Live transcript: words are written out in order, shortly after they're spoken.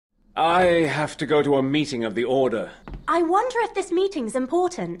I have to go to a meeting of the Order. I wonder if this meeting's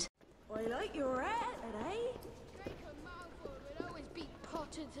important. I like your hat, eh? Draco Malfoy would always beat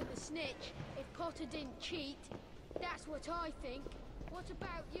Potter to the snitch if Potter didn't cheat. That's what I think. What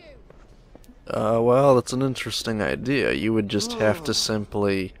about you? Well, that's an interesting idea. You would just have to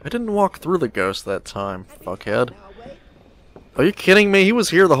simply... I didn't walk through the ghost that time, fuckhead. Are you kidding me? He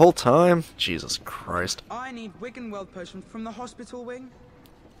was here the whole time? Jesus Christ. I need Wiggenweld potion from the hospital wing.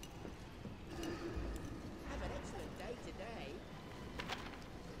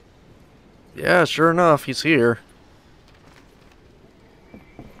 Yeah, sure enough, he's here.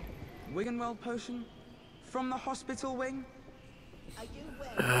 Wiggenweld potion from the hospital wing.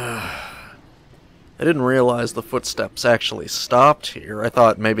 I didn't realize the footsteps actually stopped here. I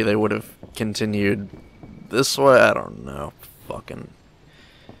thought maybe they would have continued this way. I don't know. Fucking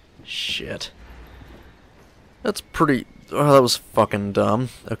shit. That's pretty... Oh, that was fucking dumb.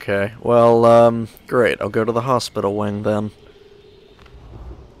 Okay, well, great. I'll go to the hospital wing then.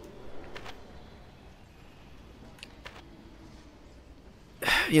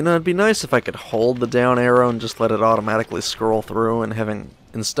 You know, it'd be nice if I could hold the down arrow and just let it automatically scroll through and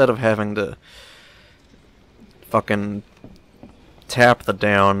instead of having to fucking tap the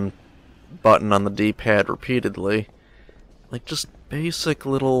down button on the D-pad repeatedly. Like, just basic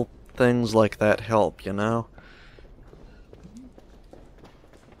little things like that help, you know?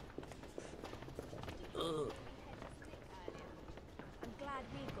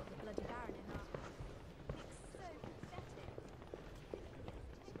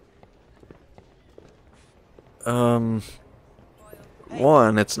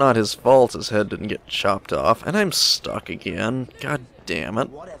 One, it's not his fault his head didn't get chopped off, and I'm stuck again. God damn it.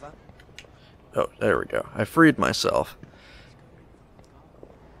 Oh, there we go. I freed myself.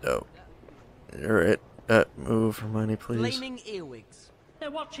 Oh. Alright. Move, Hermione, please. Flaming earwigs. They're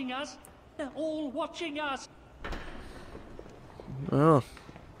watching us. They're all watching us. Well,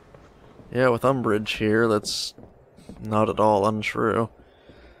 yeah, with Umbridge here, that's not at all untrue.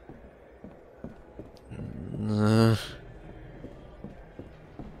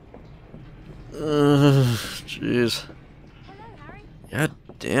 Jeez. God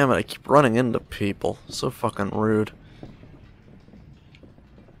damn it, I keep running into people. So fucking rude.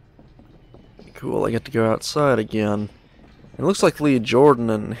 Cool, I get to go outside again. It looks like Lee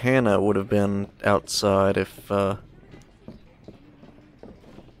Jordan and Hannah would have been outside if, What?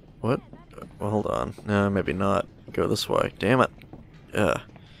 Well, hold on. No, maybe not. Go this way. Damn it.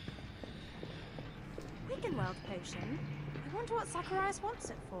 Wiggenweld potion? I wonder what Zacharias wants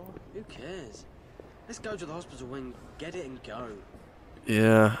it for. Who cares? Let's go to the hospital wing, get it and go.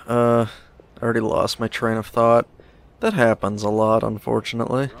 Yeah, I already lost my train of thought. That happens a lot,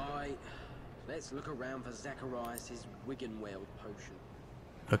 unfortunately. Right. Let's look around for Zacharias' Wiggenweld potion.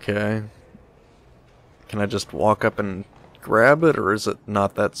 Okay. Can I just walk up and grab it, or is it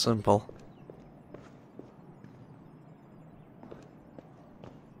not that simple?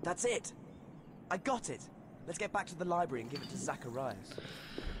 That's it! I got it! Let's get back to the library and give it to Zacharias.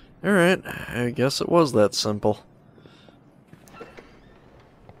 Alright, I guess it was that simple.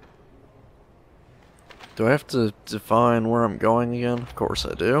 Do I have to define where I'm going again? Of course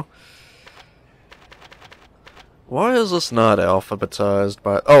I do. Why is this not alphabetized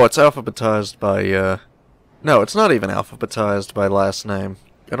by... Oh, it's alphabetized by, No, it's not even alphabetized by last name.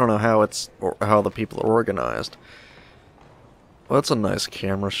 I don't know how how the people are organized. Well, that's a nice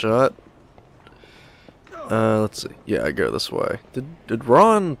camera shot. Let's see. Yeah, I go this way. Did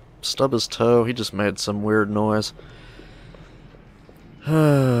Ron stub his toe? He just made some weird noise.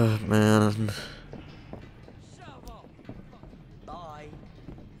 Man. Bye.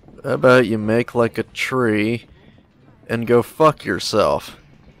 How about you make like a tree and go fuck yourself?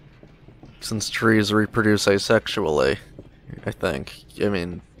 Since trees reproduce asexually, I think. I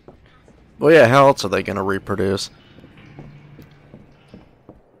mean, well, yeah, how else are they gonna reproduce?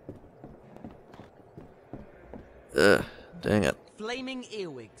 Dang it. Flaming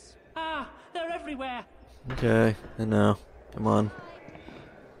earwigs. Ah, they're everywhere. Okay, I know. Come on.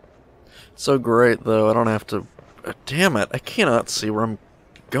 It's so great, though. I don't have to... Damn it, I cannot see where I'm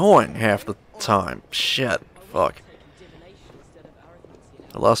going half the time. Shit. Fuck.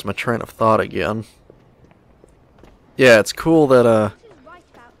 I lost my train of thought again. Yeah, it's cool that,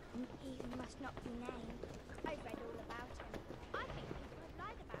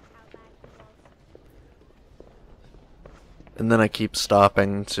 and then I keep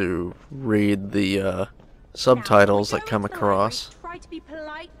stopping to read the, subtitles that come across. Try to be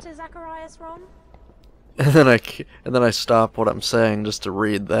polite to Zacharias, Ron. And then I stop what I'm saying just to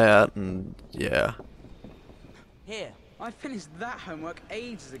read that, and yeah. Here, I finished that homework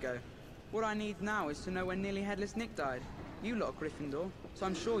ages ago. What I need now is to know when nearly headless Nick died. You lot are Gryffindor, so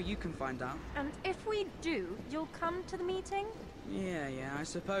I'm sure you can find out. And if we do, you'll come to the meeting? Yeah, I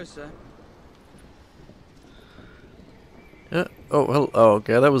suppose so. Yeah. Oh, well, oh,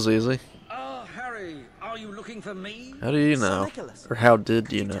 okay, that was easy. Ah, Harry, are you looking for me? How do you Sir know? Nicholas, Or how did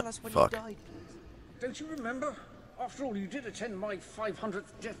could you you know? tell us when Fuck. you died? Don't you remember? After all, you did attend my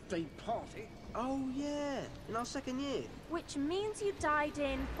 500th death day party. Oh, yeah, in our second year. Which means you died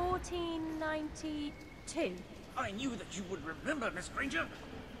in 1492. I knew that you would remember, Miss Granger.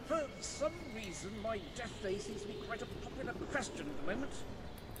 For some reason, my death day seems to be quite a popular question at the moment.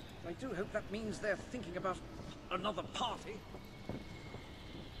 I do hope that means they're thinking about another party.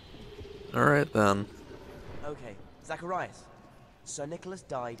 Alright then. Okay, Zacharias. Sir Nicholas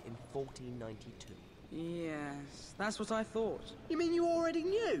died in 1492. Yes, that's what I thought. You mean you already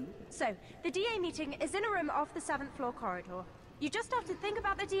knew? So, the DA meeting is in a room off the 7th floor corridor. You just have to think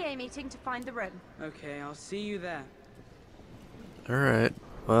about the DA meeting to find the room. Okay, I'll see you there. Alright.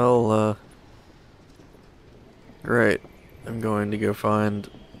 Well, great. I'm going to go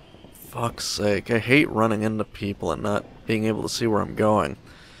find... Fuck's sake, I hate running into people and not being able to see where I'm going.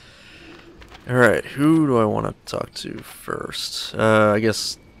 Alright, who do I want to talk to first? I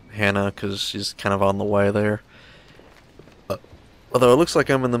guess Hannah, because she's kind of on the way there. Although it looks like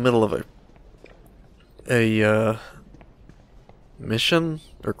I'm in the middle of a mission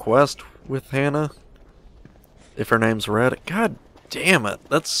or quest with Hannah. If her name's Red. God damn it,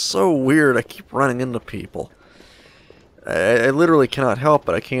 that's so weird. I keep running into people. I literally cannot help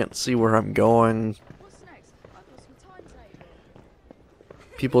it. I can't see where I'm going. What's next? I've got some timetable.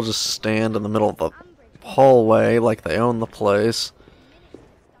 People just stand in the middle of the hallway like they own the place.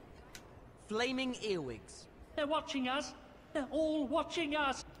 Flaming earwigs. They're watching us. They're all watching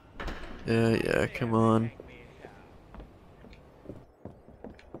us. Yeah, come on.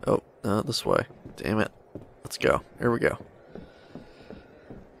 Oh, no, this way. Damn it. Let's go. Here we go.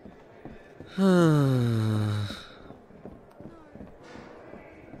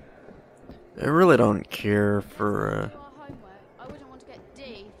 I really don't care for, Do our homework. I wouldn't want to get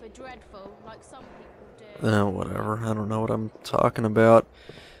D for dreadful, like some people do. whatever. I don't know what I'm talking about.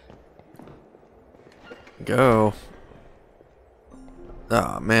 Go.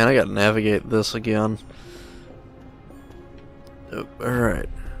 Ah, man, I gotta navigate this again. Oh, alright.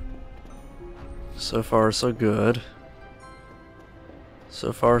 So far, so good.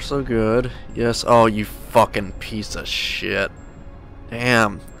 So far, so good. Yes. Oh, you fucking piece of shit.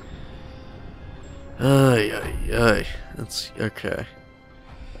 Damn. Ay, ay, ay. That's okay.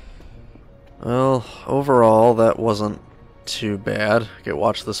 Well, overall, that wasn't too bad. Okay,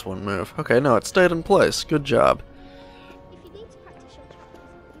 watch this one move. Okay, no, it stayed in place. Good job. If you need to practice your tricks,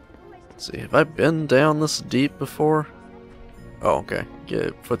 you can always Let's see, have I been down this deep before? Oh, okay. Yeah,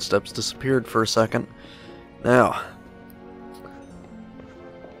 footsteps disappeared for a second. Now.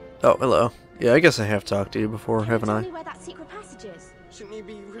 Oh, hello. Yeah, I guess I have talked to you before, haven't I? Tell me where that secret passage is. Shouldn't you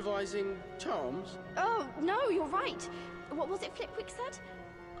be revising charms? Oh, no, you're right. What was it Flitwick said?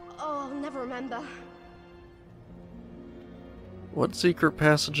 Oh, I'll never remember. What secret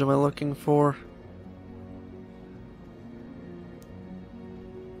passage am I looking for?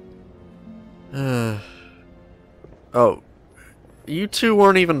 Oh. You two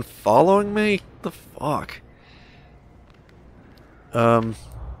weren't even following me? The fuck? Can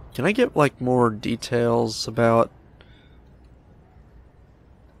I get, like, more details about...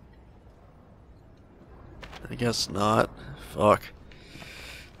 I guess not. Fuck.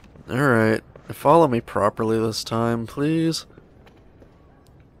 Alright. Follow me properly this time, please.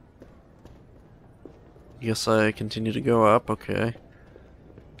 Guess I continue to go up, okay.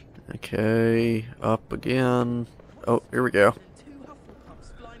 Okay, up again. Oh, here we go.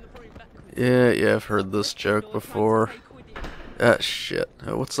 Yeah, I've heard this joke before. Ah, shit.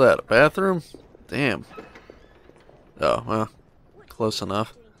 Oh, what's that, a bathroom? Damn. Oh, well, close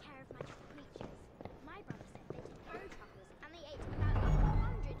enough.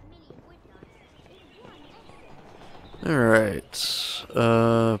 Alright,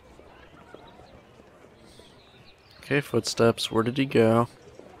 okay, footsteps, where did he go?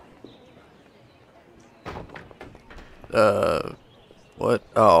 What?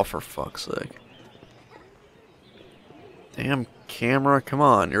 Oh, for fuck's sake. Damn camera, come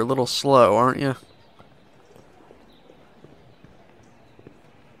on, you're a little slow, aren't you?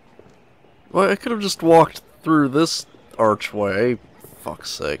 Well, I could have just walked through this archway,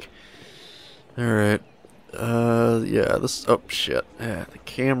 fuck's sake. Alright. Yeah, this... Oh, shit. Yeah, the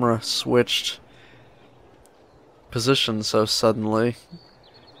camera switched position so suddenly.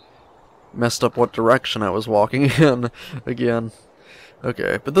 messed up what direction I was walking in again.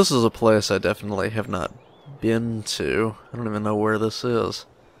 Okay, but this is a place I definitely have not been to. I don't even know where this is.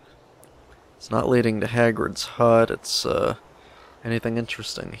 It's not leading to Hagrid's hut. It's, anything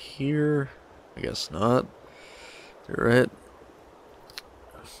interesting here? I guess not. You're right.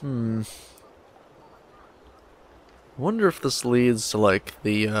 I wonder if this leads to, like,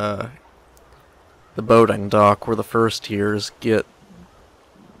 the boating dock where the first years get...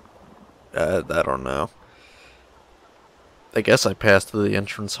 I don't know. I guess I passed through the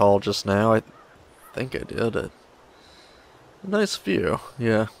entrance hall just now. I think I did. A nice view,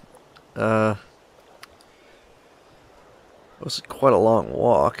 yeah. It was quite a long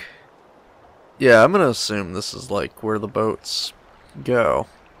walk. Yeah, I'm gonna assume this is like where the boats go.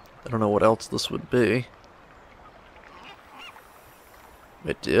 I don't know what else this would be.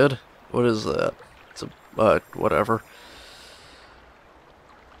 It did? What is that? It's a, whatever.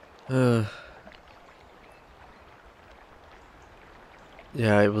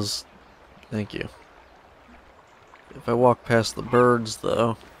 Yeah, it was... Thank you. If I walk past the birds,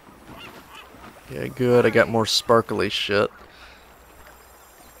 though... Yeah, good, I got more sparkly shit.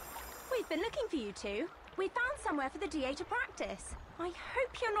 We've been looking for you two. We found somewhere for the DA to practice. I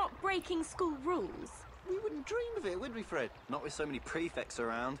hope you're not breaking school rules. We wouldn't dream of it, would we, Fred? Not with so many prefects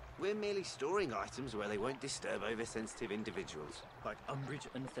around. We're merely storing items where they won't disturb oversensitive individuals. Like Umbridge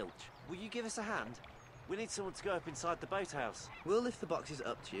and Filch. Will you give us a hand? We need someone to go up inside the boathouse. We'll lift the boxes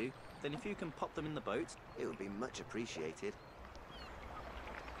up to you. Then if you can pop them in the boat, it would be much appreciated.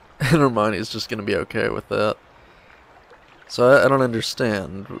 And Hermione's just gonna be okay with that. So I don't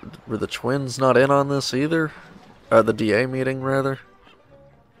understand. Were the twins not in on this either? The DA meeting, rather?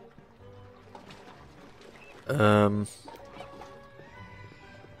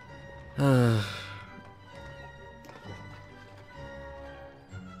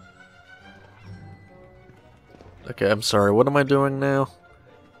 Okay, I'm sorry. What am I doing now?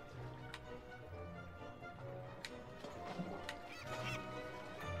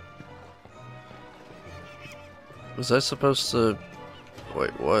 Was I supposed to...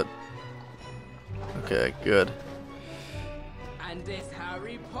 Wait, what? Okay, good. And it's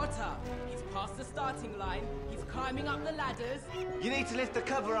Harry Potter. He's past the starting line. He's climbing up the ladders. You need to lift the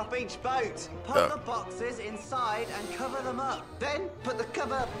cover off each boat. Put the boxes inside and cover them up. Then put the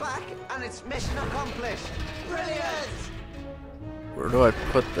cover back and it's mission accomplished. Brilliant! Where do I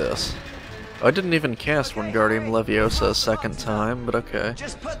put this? Oh, I didn't even cast Wingardium Leviosa a second time, but okay.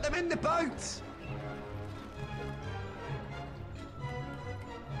 Just put them in the boat!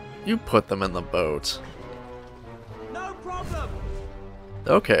 You put them in the boat. No problem.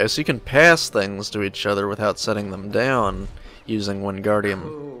 Okay, so you can pass things to each other without setting them down using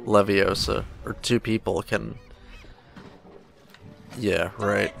Wingardium Leviosa. Or two people can... Yeah,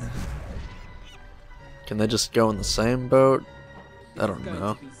 right. Can they just go in the same boat? I don't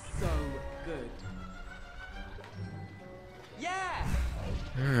know. So good. Yeah.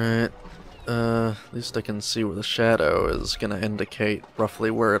 Alright. At least I can see where the shadow is gonna indicate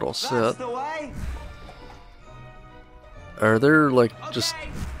roughly where it'll sit. That's the way. Are there, like, just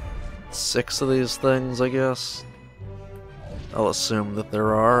 6 of these things, I guess? I'll assume that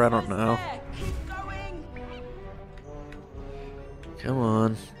there are, I don't know. Come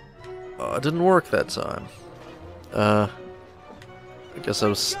on. Oh, it didn't work that time. I guess I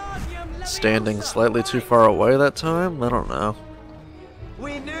was standing slightly too far away that time? I don't know.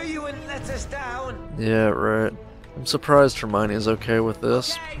 We knew you wouldn't let us down. Yeah, right. I'm surprised Hermione's okay with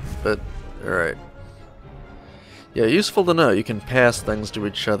this, but alright. Yeah, useful to know. You can pass things to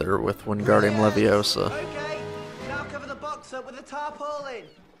each other with Wingardium Leviosa. Okay, now cover the box up with a tarpaulin.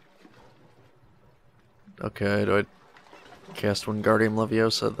 Okay, do I cast Wingardium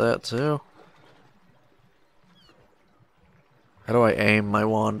Leviosa at that too? How do I aim my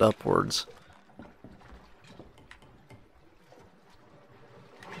wand upwards?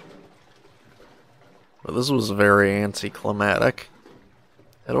 Well, this was very anticlimactic.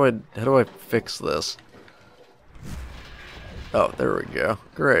 How do I fix this? Oh, there we go.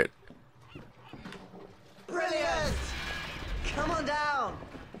 Great. Brilliant! Come on down.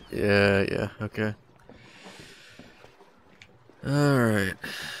 Yeah, okay. Alright.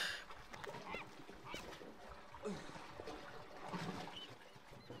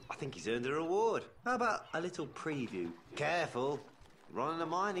 I think he's earned a reward. How about a little preview? Careful. Ron and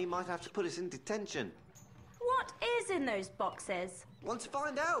Hermione might have to put us in detention. What is in those boxes? Want to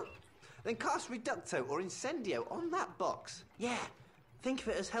find out? Then cast Reducto or Incendio on that box. Yeah, think of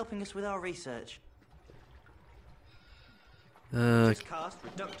it as helping us with our research. Just cast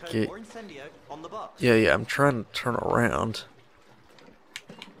Reducto or Incendio on the box. Yeah, I'm trying to turn around.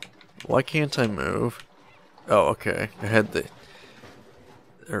 Why can't I move? Oh, okay. I had the...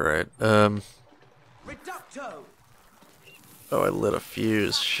 Alright, Reducto! Oh, I lit a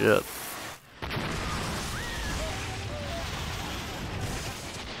fuse. Shit.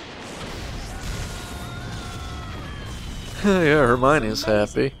 Yeah, Hermione's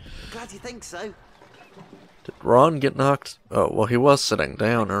happy. Glad you think so. Did Ron get knocked? Oh, well, he was sitting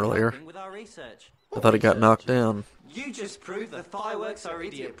down earlier. With our research. I thought he got knocked down. You just proved the fireworks are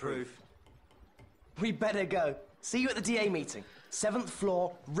idiot-proof. We better go. See you at the DA meeting. 7th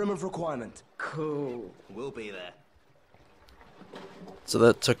floor, room of requirement. Cool. We'll be there. So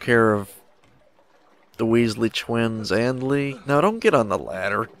that took care of the Weasley twins and Lee. No, don't get on the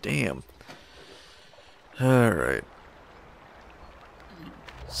ladder. Damn. Alright.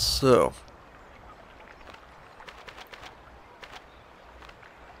 So.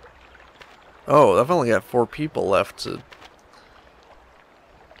 Oh, I've only got 4 people left to...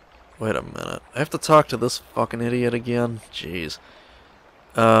 Wait a minute. I have to talk to this fucking idiot again? Jeez.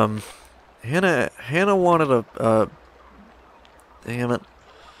 Hannah wanted a... damn it.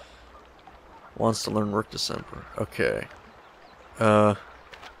 Wants to learn Rook December. Okay. I'll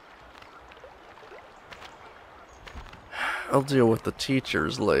deal with the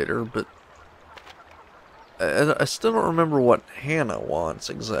teachers later, but... I still don't remember what Hannah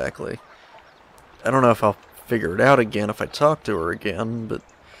wants exactly. I don't know if I'll figure it out again if I talk to her again, but...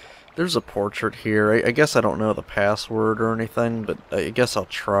 There's a portrait here. I guess I don't know the password or anything, but I guess I'll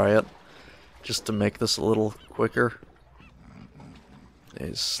try it. Just to make this a little quicker.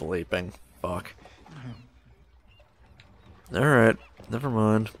 He's sleeping. Fuck. Alright, never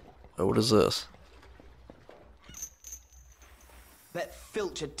mind. Oh, what is this? Bet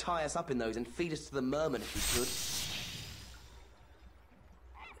Filch would tie us up in those and feed us to the merman if he could.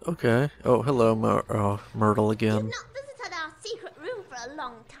 Okay. Oh, hello, Myrtle again. You've not visited our secret room for a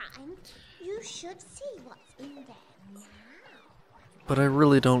long time. You should see what's in there now. But I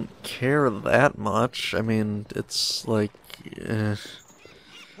really don't care that much. I mean, it's like... damn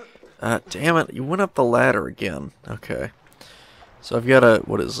it, you went up the ladder again. Okay. So I've got a...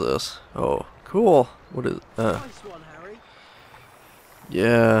 What is this? Oh, cool. What is... Nice one, Harry.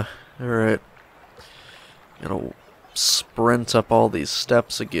 Yeah, alright. Gotta sprint up all these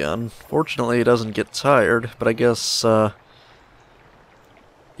steps again. Fortunately, he doesn't get tired, but I guess,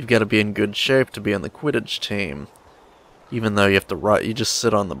 you've got to be in good shape to be in the Quidditch team. Even though you have to run, you just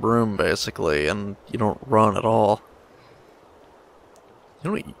sit on the broom, basically, and you don't run at all.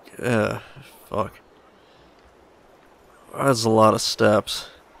 You don't... fuck. That's a lot of steps.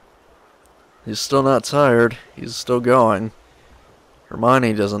 He's still not tired. He's still going.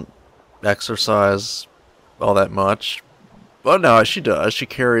 Hermione doesn't exercise all that much. Well, no, she does. She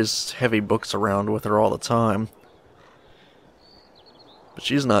carries heavy books around with her all the time. But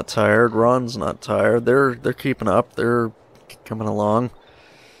she's not tired. Ron's not tired. They're keeping up. They're coming along.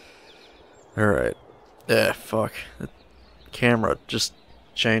 Alright. Fuck. The camera just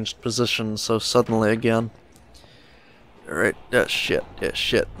changed position so suddenly again. Alright. Shit. Yeah,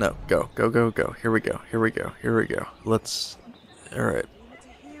 shit. No. Go. Go, go, go. Here we go. Here we go. Here we go. Let's... Alright.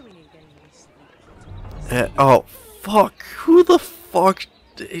 Oh, fuck. Who the fuck...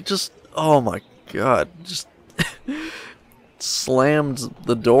 He just... Oh my god. Just... slammed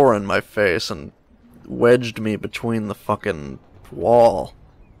the door in my face and wedged me between the fucking wall.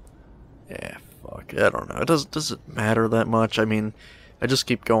 Yeah, fuck. I don't know. Does it matter that much? I mean, I just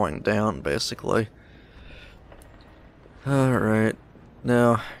keep going down, basically. Alright.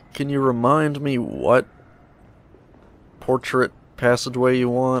 Now, can you remind me what portrait passageway you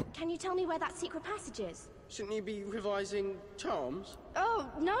want? Can you tell me where that secret passage is? Shouldn't you be revising charms? Oh,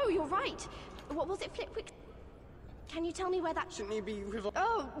 no, you're right. What was it, Flitwick? Can you tell me where that... Shouldn't you be revising...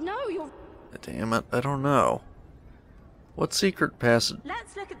 Oh, no, you're... Damn it, I don't know. What secret passage?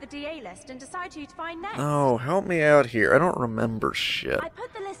 Let's look at the DA list and decide who to find next. No, help me out here. I don't remember shit. I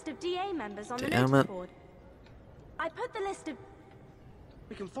put the list of DA members on the Damn notice it. board. I put the list of...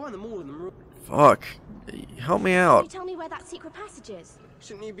 We can find them all in the room. Fuck. Help me Can you out. tell me where that secret passage is?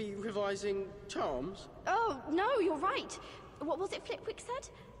 Shouldn't you be revising charms? Oh, no, you're right. What was it Flitwick said?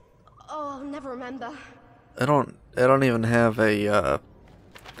 Oh, never remember. I don't even have a,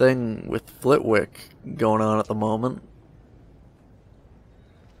 thing with Flitwick going on at the moment.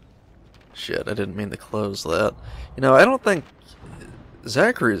 Shit, I didn't mean to close that. You know, I don't think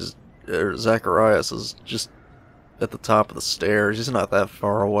Zacharias is just at the top of the stairs. He's not that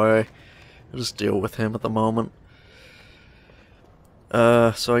far away. I'll just deal with him at the moment.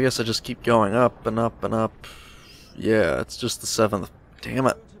 So I guess I just keep going up and up and up. Yeah, it's just the 7th. Damn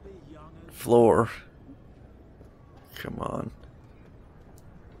it. Floor. Come on.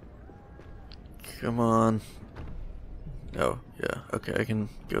 Come on. Oh, yeah. Okay, I can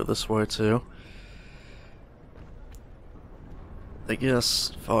go this way too. I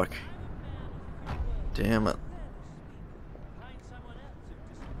guess. Fuck. Damn it.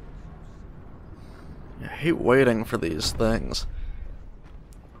 I hate waiting for these things.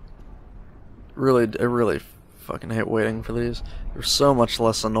 I really fucking hate waiting for these. They're so much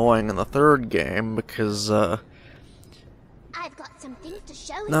less annoying in the third game because, I've got some things to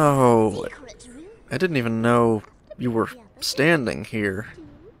show you. No! I didn't even know you were standing here.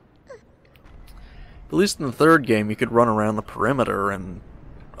 At least in the third game you could run around the perimeter and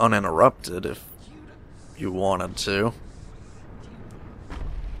uninterrupted if you wanted to.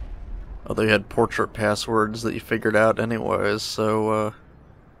 Although you had portrait passwords that you figured out anyways, so,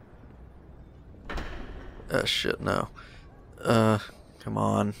 shit, no. Come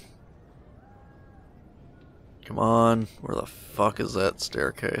on. Come on. Where the fuck is that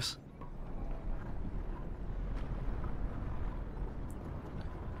staircase?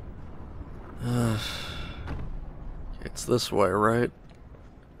 It's this way, right?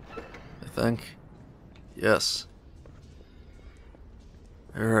 I think. Yes.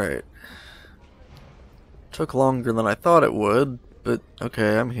 Alright. Took longer than I thought it would, but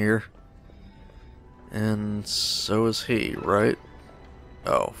okay, I'm here. And so is he, right?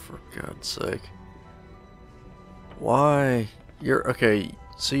 Oh, for God's sake. Why? You're okay,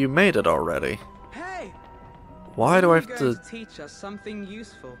 so you made it already. Hey! Why do I have to teach us something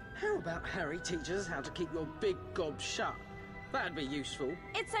useful? How about Harry teaches us how to keep your big gob shut? That'd be useful.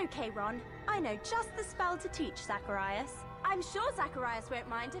 It's okay, Ron. I know just the spell to teach Zacharias. I'm sure Zacharias won't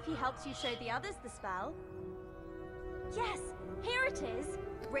mind if he helps you show the others the spell. Yes, here it is.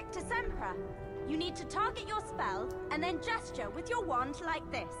 Ricta Sempra. You need to target your spell and then gesture with your wand like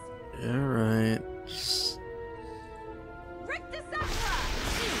this. Alright. Ricta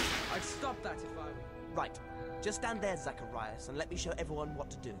Sempra! I'd stop that if I were. Right. Just stand there, Zacharias, and let me show everyone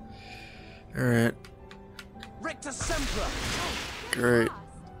what to do. Alright. Ricta Sempra! Great.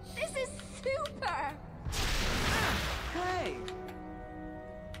 This is super! Hey!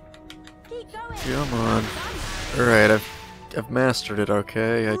 Keep going. Come on. Alright, I've mastered it,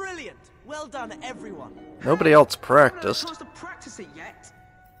 okay? Brilliant! Well done, everyone. Nobody else practiced. Not a chance to practice it yet.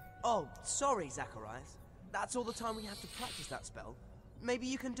 Oh, sorry, Zacharias. That's all the time we have to practice that spell. Maybe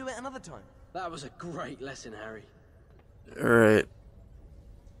you can do it another time. That was a great lesson, Harry. Alright.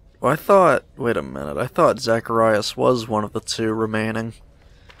 Well, I thought... Wait a minute. I thought Zacharias was one of the two remaining.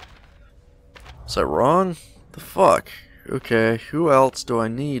 Is that wrong? The fuck? Okay, who else do I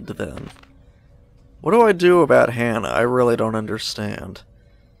need then? What do I do about Hannah? I really don't understand.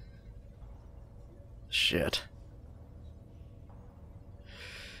 Shit.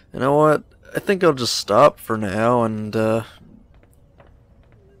 You know what? I think I'll just stop for now and,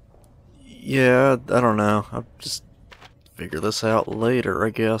 yeah, I don't know. I'll just figure this out later, I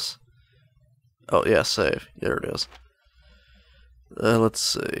guess. Oh, yeah, save. There it is. Let's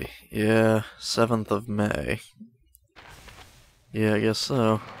see. Yeah, 7th of May. Yeah, I guess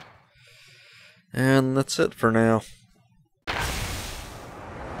so. And that's it for now.